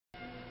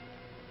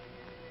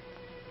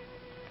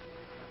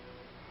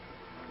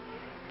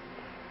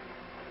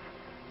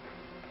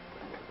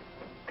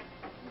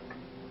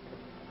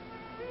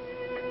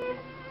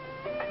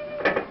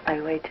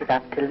I waited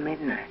up till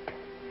midnight.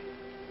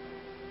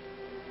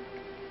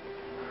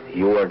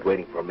 You weren't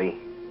waiting for me.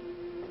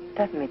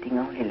 That meeting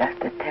only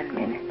lasted 10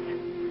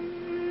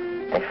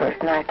 minutes. The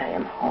first night I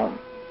am home,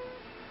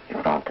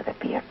 you're gone to the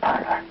beer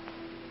parlor.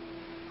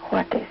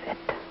 What is it?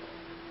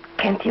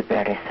 Can't you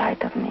bear the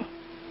sight of me?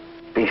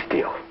 Be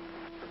still.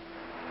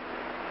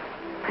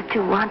 But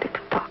you wanted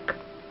to talk.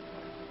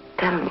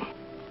 Tell me.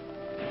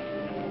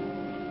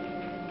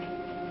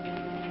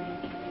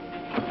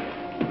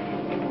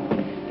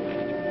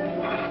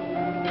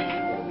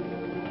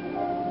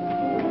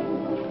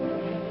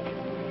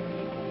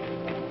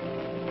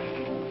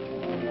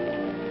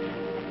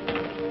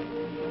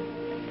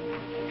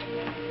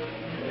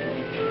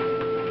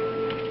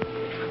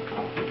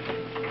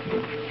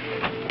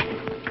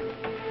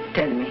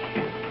 Tell me.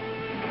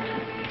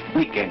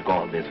 We can't go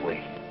on this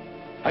way.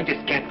 I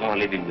just can't go on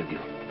living with you.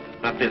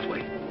 Not this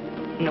way.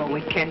 No,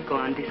 we can't go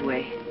on this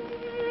way.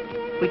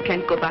 We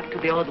can't go back to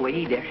the old way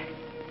either.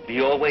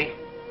 The old way?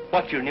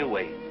 What's your new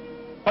way?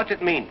 What's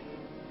it mean?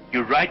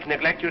 You're right to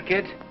neglect your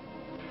kids?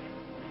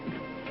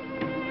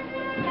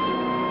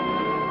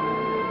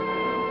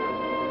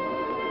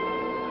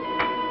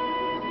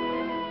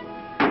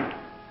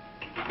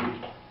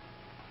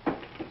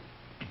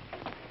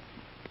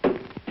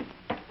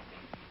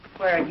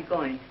 Where are you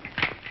going?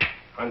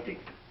 Hunting.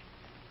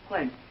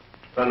 When?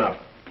 Run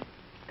up.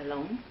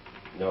 Alone?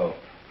 No.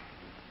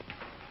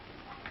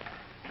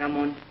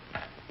 Ramon,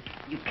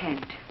 you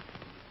can't.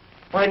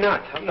 Why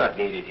not? I'm not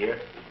needed here.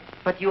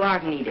 But you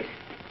are needed.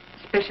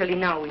 Especially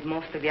now with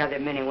most of the other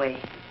men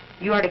away.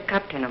 You are the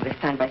captain of the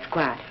standby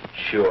squad.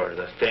 Sure,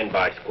 the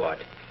standby squad.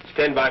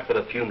 Standby for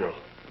the funeral.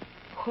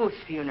 Whose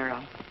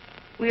funeral?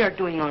 We are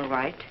doing all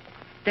right.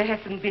 There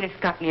hasn't been a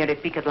scab near the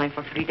picket line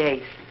for 3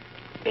 days.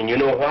 And you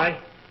know why?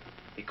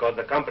 Because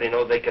the company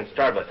knows they can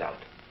starve us out.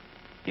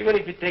 Even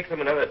if it takes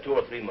them another 2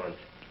 or 3 months.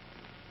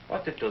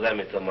 What's it to them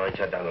if the mine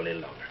shut down a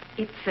little longer?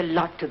 It's a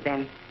lot to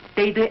them.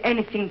 They do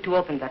anything to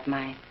open that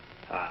mine.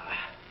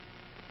 Ah,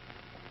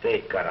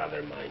 they've got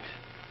other minds.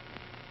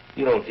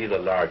 You don't see the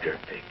larger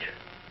picture.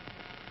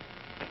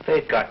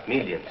 They've got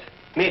millions,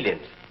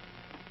 millions.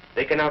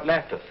 They can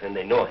outlast us, and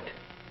they know it.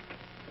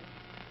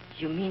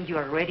 You mean you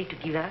are ready to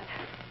give up?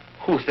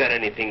 Who said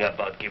anything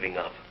about giving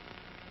up?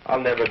 I'll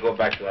never go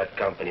back to that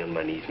company on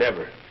my knees,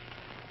 never.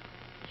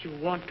 You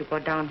want to go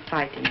down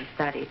fighting, is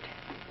that it?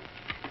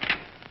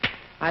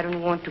 I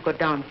don't want to go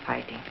down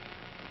fighting.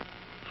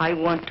 I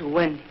want to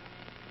win.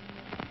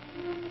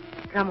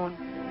 Ramon,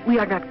 we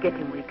are not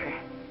getting weaker.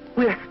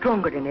 We are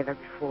stronger than ever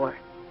before.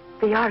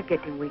 They are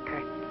getting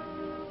weaker.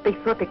 They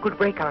thought they could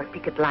break our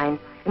picket line,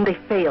 and they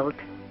failed.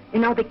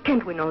 And now they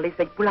can't win unless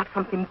they pull up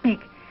something big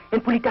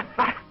and pull it up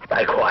fast.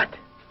 Like what?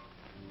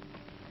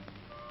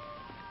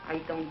 I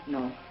don't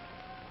know.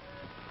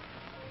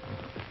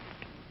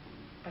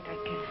 But I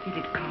can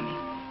feel it coming.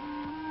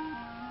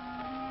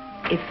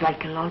 It's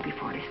like a lull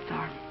before a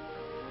storm.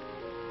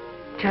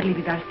 Charlie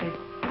Vidal says.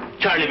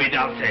 Charlie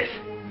Vidal says.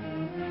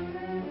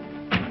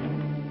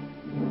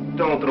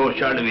 Don't throw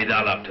Charlie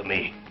Vidal up to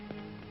me.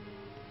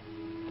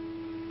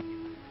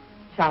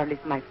 Charlie's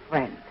my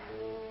friend.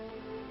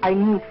 I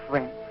need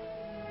friends.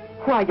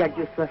 Why are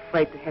you so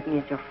afraid to have me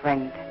as your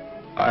friend?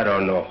 I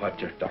don't know what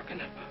you're talking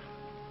about.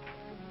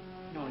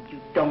 No, you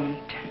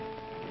don't.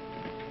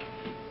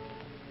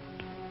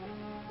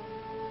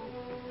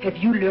 Have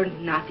you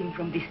learned nothing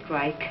from this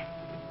strike?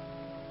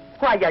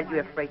 Why are you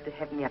afraid to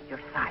have me at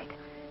your side?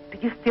 Do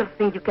you still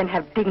think you can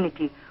have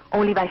dignity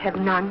only if I have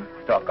none?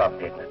 Talk of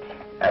dignity.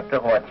 After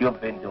what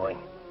you've been doing.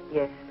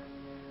 Yes,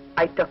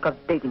 I talk of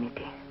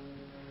dignity.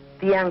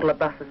 The Anglo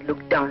bosses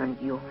look down on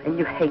you, and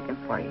you hate them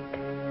for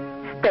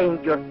it. Stay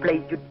in your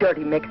place, you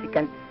dirty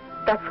Mexican.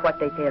 That's what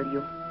they tell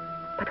you.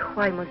 But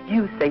why must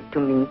you say to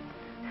me,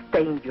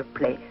 stay in your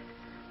place?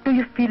 Do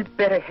you feel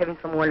better having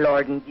someone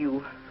lower than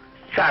you?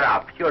 Shut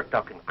up. You're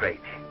talking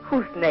crazy.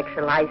 Whose neck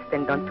shall I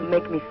stand on to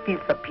make me feel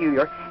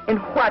superior? And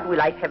what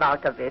will I have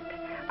out of it?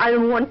 I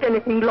don't want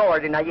anything lower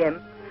than I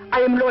am.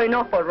 I am low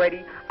enough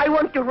already. I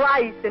want to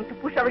rise and to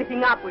push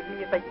everything up with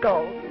me as I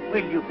go.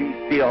 Will you be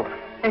still?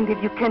 And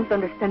if you can't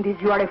understand this,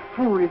 you are a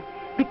fool.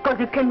 Because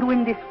you can't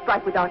win this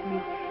strike without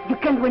me. You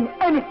can't win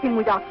anything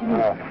without me.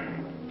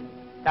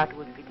 That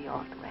would be the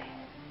old way.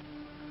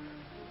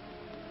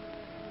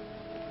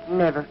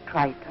 Never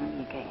try it on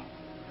me again.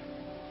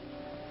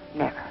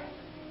 Never.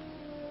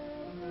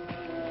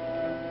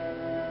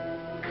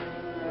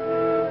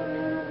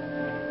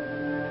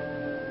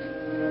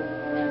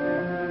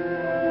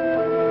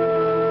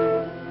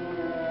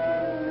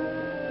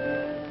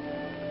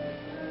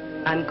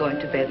 I'm going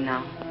to bed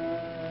now.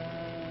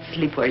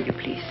 Sleep where you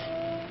please,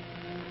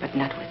 but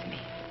not with me.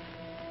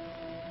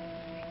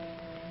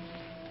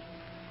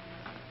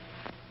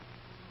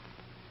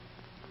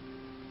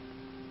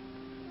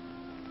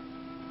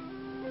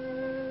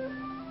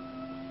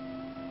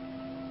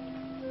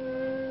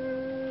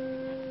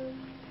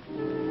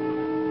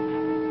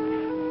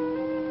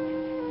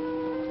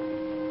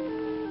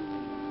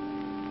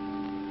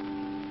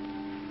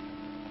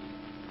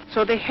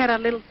 So they had a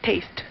little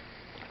taste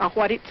of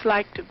what it's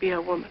like to be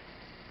a woman.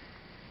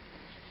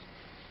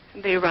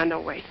 and they run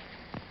away.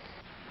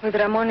 With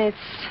Ramon, it's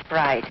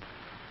pride.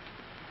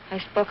 I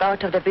spoke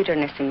out of the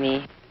bitterness in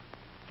me,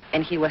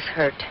 and he was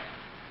hurt.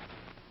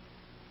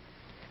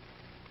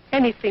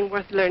 Anything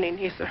worth learning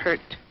is a hurt.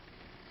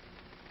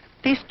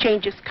 These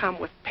changes come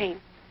with pain.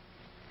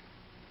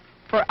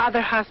 For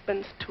other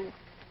husbands, too.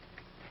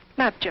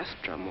 Not just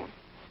Ramon.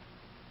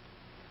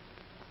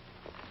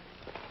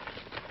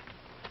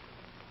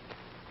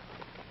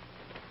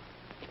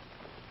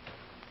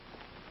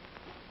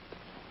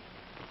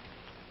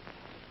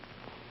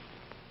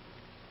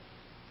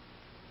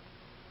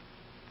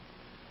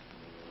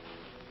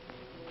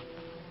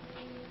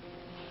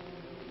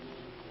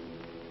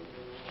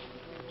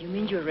 You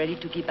mean you're ready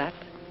to give up?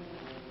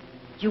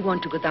 You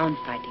want to go down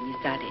fighting, is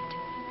that it?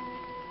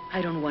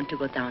 I don't want to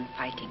go down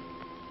fighting.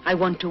 I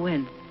want to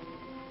win.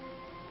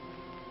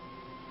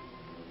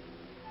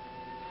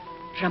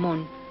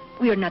 Ramon,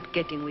 we are not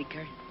getting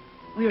weaker.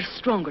 We are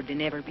stronger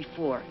than ever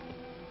before.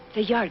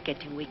 They are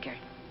getting weaker.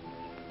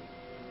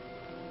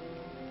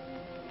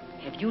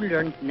 Have you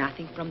learned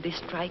nothing from this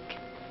strike?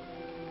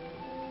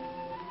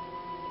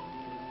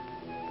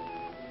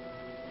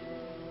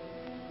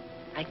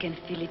 I can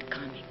feel it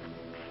coming.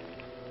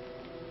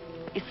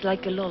 It's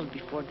like a lull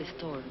before the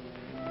storm.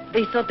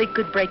 They thought they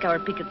could break our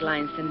picket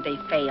lines, and they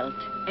failed.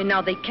 And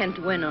now they can't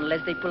win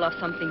unless they pull off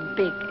something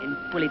big and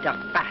pull it off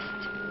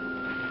fast.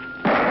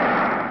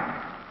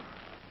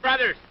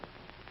 Brothers,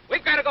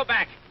 we've got to go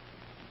back.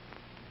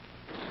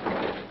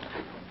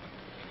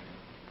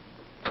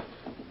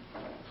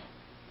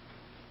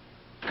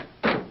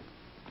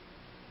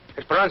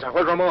 Esperanza,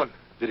 where's Ramon?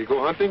 Did he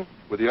go hunting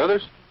with the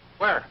others?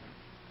 Where?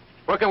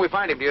 Where can we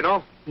find him, do you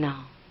know?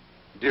 No.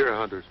 Deer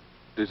hunters.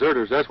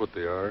 Deserters, that's what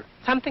they are.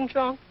 Something's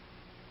wrong?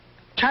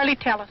 Charlie,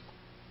 tell us.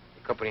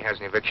 The company has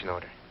an eviction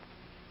order.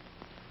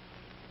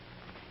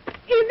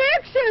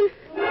 Eviction!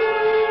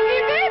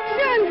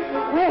 Eviction!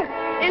 Where?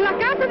 En la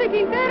casa de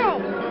Quintero.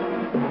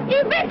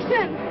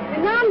 Eviction!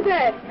 ¿En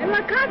dónde? En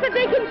la casa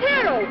de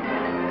Quintero.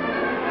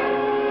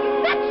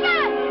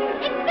 Eviction!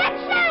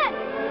 Eviction!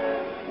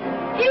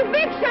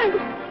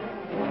 Eviction!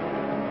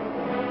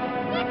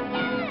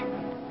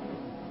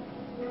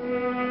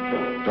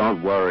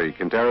 Don't worry.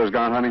 Quintero's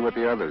gone hunting with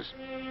the others.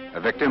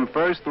 Evict him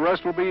first, the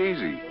rest will be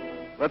easy.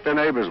 Let their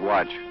neighbors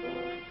watch.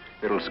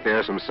 It'll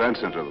scare some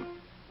sense into them.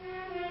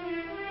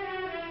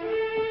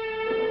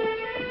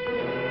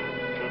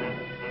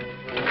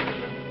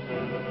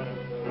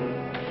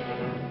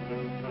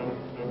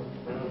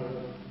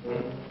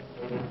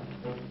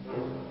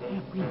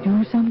 Can't we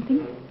do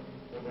something?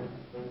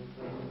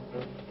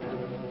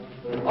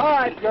 All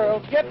right,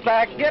 girls, get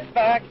back, get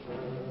back.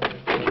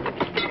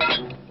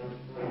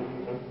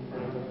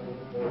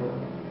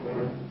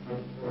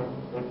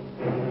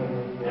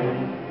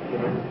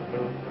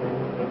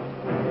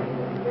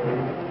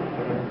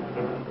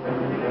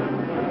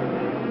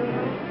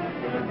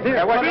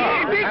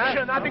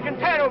 Eviction at the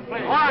Quintero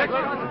place. All right,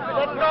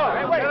 let's go.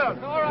 Hey, wait.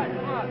 All right,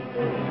 come on.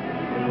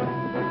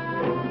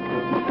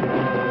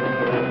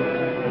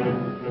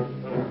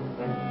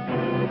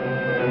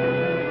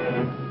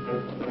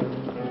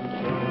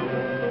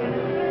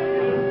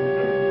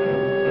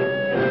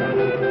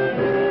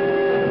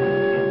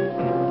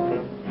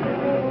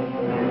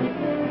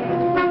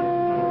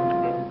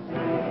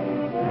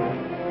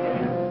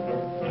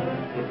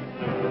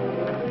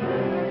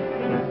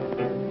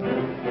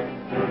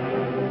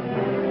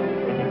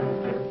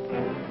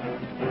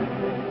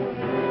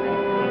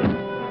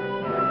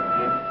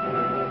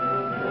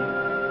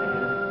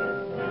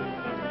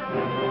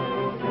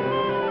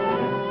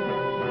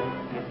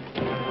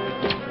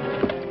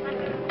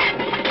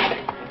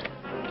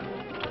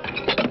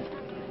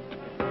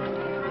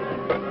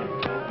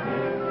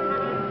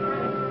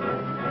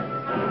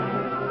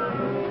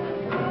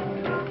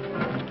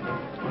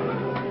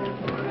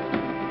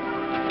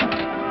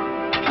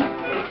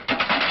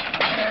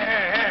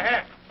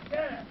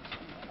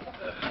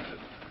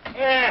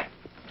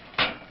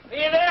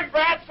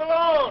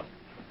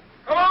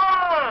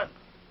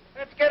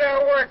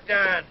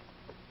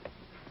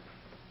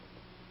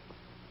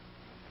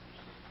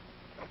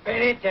 Pay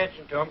any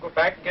attention to him. Go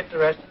back and get the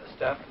rest of the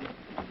stuff.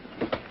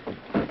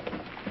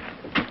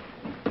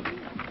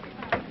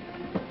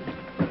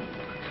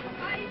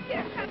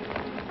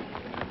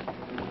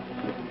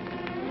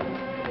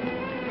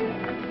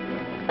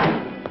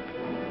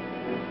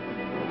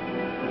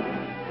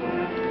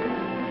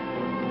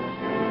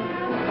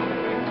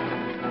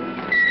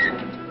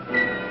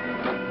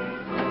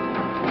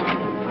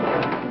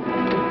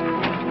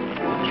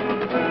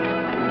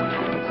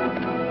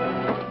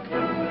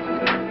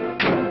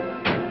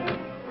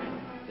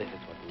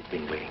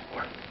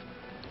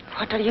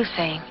 What are you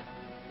saying?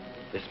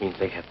 This means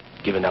they have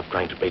given up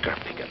trying to break our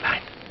picket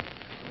line.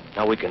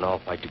 Now we can all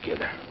fight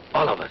together.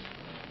 All of us.